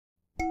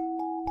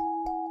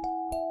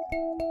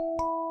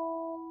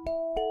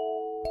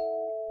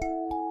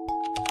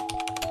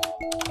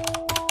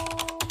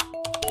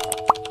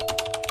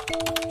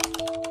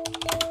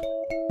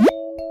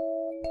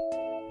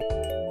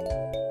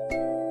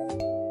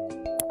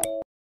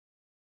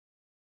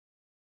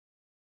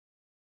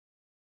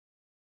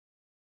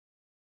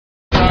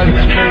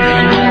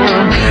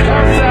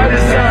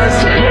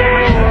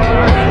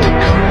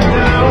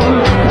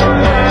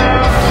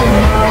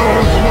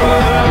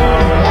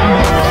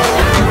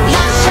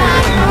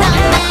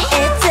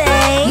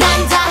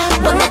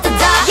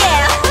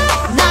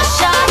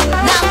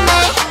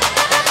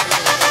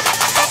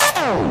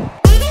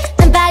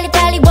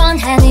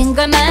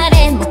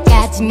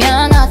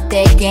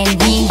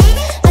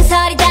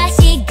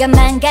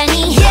시간만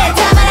가니 Yeah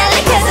다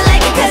말할래 cause I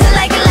like it cause I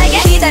like it like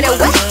it 기다려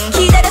왜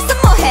기다렸어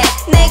뭐해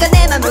내가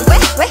내 맘을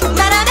왜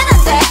말하면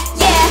안 돼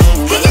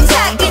Yeah 그냥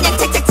차 그냥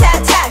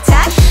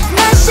착착착착착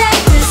Not shy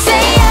to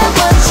say I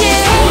want you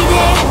Hey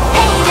there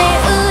hey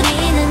there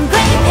우리는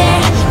great pair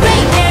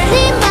great pair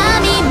네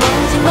맘이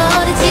뭔지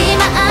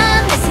모르지만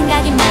내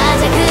생각이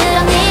맞아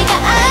그러니까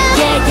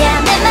Yeah yeah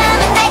내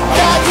맘은 내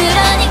거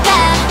그러니까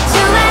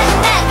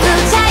좋아한다고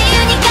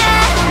자유니까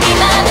네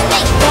맘은 내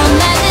거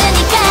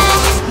맞으니까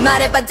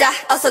말해봐 다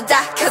어서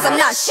다 cause I'm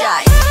not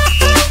shy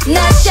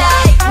Not shy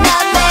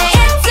not me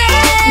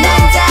난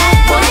다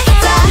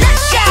보니까 Not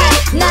shy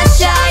not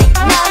shy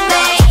not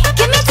me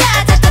Give me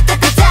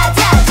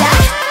다다다다다다다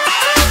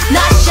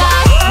Not shy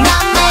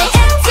not me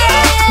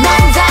난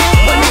다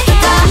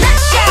보니까 Not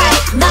shy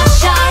not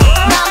shy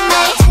not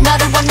me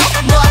너를 원해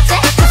뭐 어때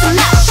cause I'm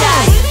not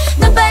shy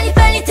넌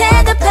빨리빨리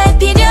대답할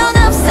필요는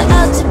없어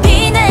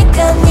어차피 내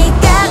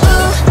거니까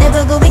내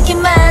보고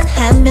있기만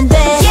하면 돼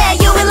Yeah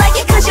you will like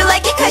it cause you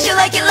like it cause you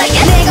like it like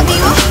it 내가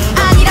미워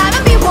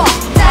아니라면 미워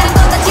다른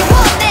건 다 지워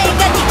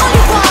내가 네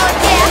only one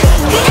Yeah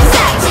그냥 싹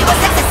지워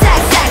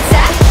싹싹싹싹싹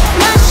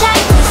Not shy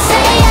to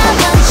say I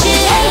want you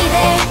Hey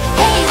there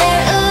hey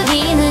there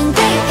우리는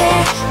great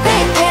pair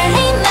great pair 네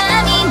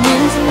맘이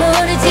뭔지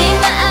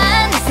모르지만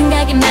내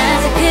생각이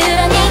맞아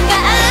그러니까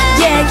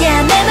Yeah yeah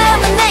내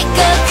맘은 내 거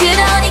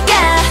그러니까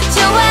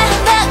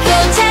좋아한다고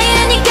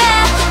자유니까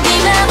네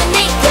맘은 네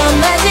거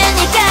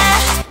맞으니까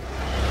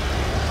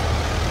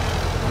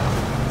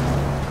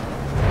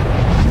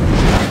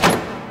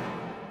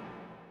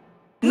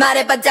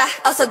말해봐 다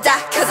어서 다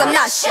cause I'm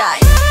not shy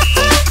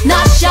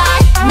Not shy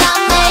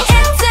not me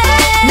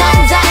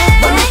난 다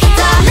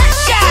보니까 Not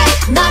shy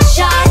Not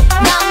shy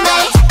not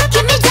me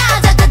Give me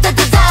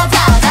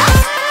다다다다다다다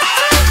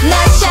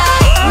Not shy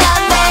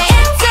not me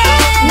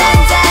난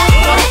다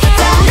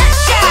보니까 Not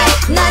shy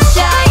not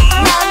shy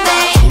not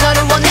me 너를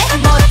원해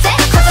뭐 어때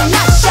cause I'm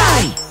not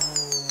shy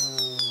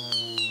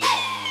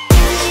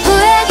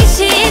후회하기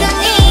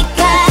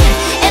싫으니까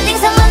엔딩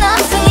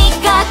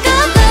상관없으니까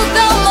꾹꾹꾹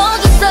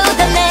모두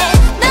쏟아내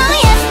No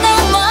yes no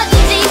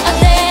뭐든지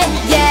어때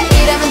Yeah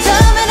이러면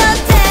처음엔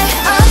어때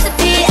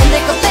어차피 안 될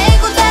거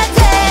빼고 다 돼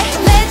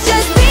Let's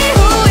just be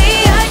who we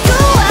are Do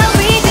what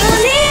we do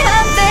네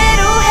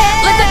맘대로 해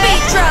Let the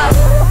beat drop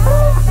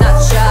Not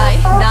shy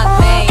not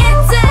me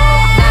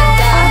난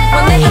다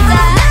원해봤자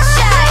Not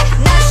shy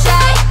not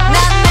shy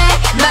not me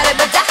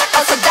말해봐 다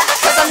어서 다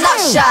cause I'm not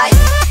shy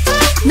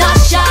Not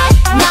shy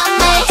not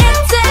me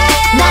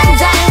난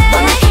다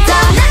보니까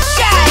Not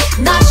shy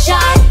Not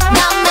shy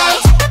not me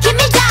Give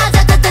me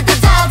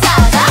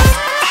다다다다다다다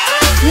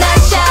Not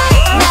shy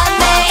not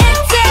me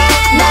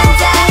난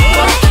다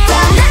보니까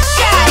Not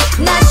shy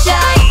not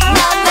shy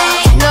not me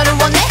너를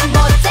원해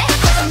뭐 어때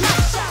cause I'm not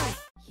shy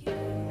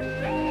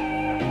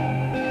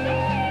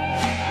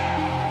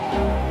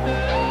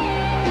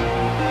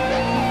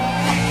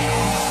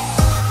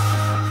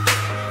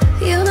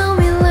You know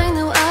me like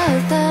no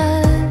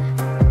other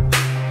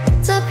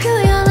다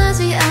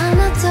표현하지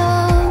않아도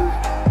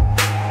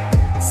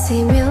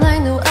See me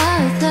like no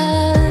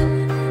other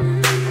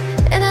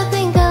And I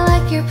think I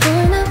like your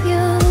point of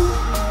view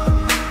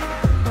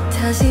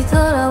다시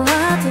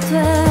돌아와도 돼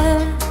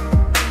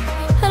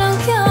I don't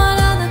care what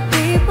other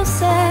people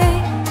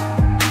say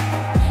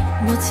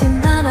놓지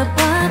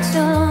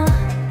말아봐줘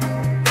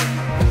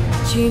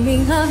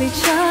Dreaming of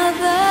each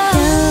other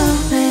You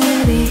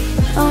baby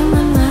on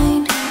my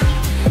mind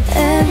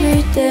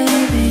Every day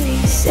baby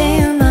say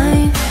you're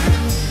mine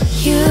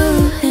You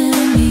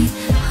and me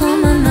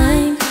on my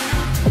mind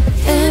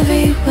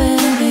Everywhere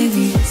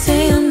baby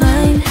say you're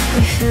mine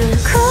We feel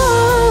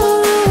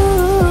cool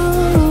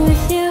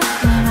with you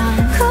But I'm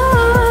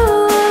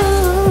cool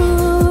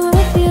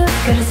with you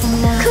그래서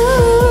난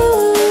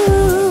cool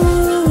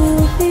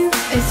with you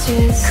It's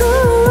just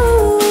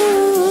cool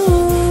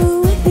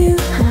with you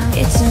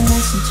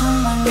이쯤에서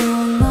정말로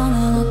너는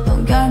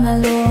어떤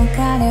결말로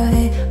가려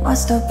해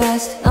What's the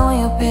best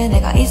너의 옆에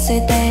내가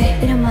있을 때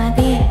이런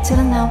말이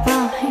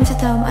드러나와 이제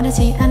더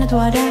말하지 않아도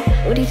알아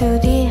우리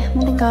둘이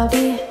모든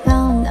것이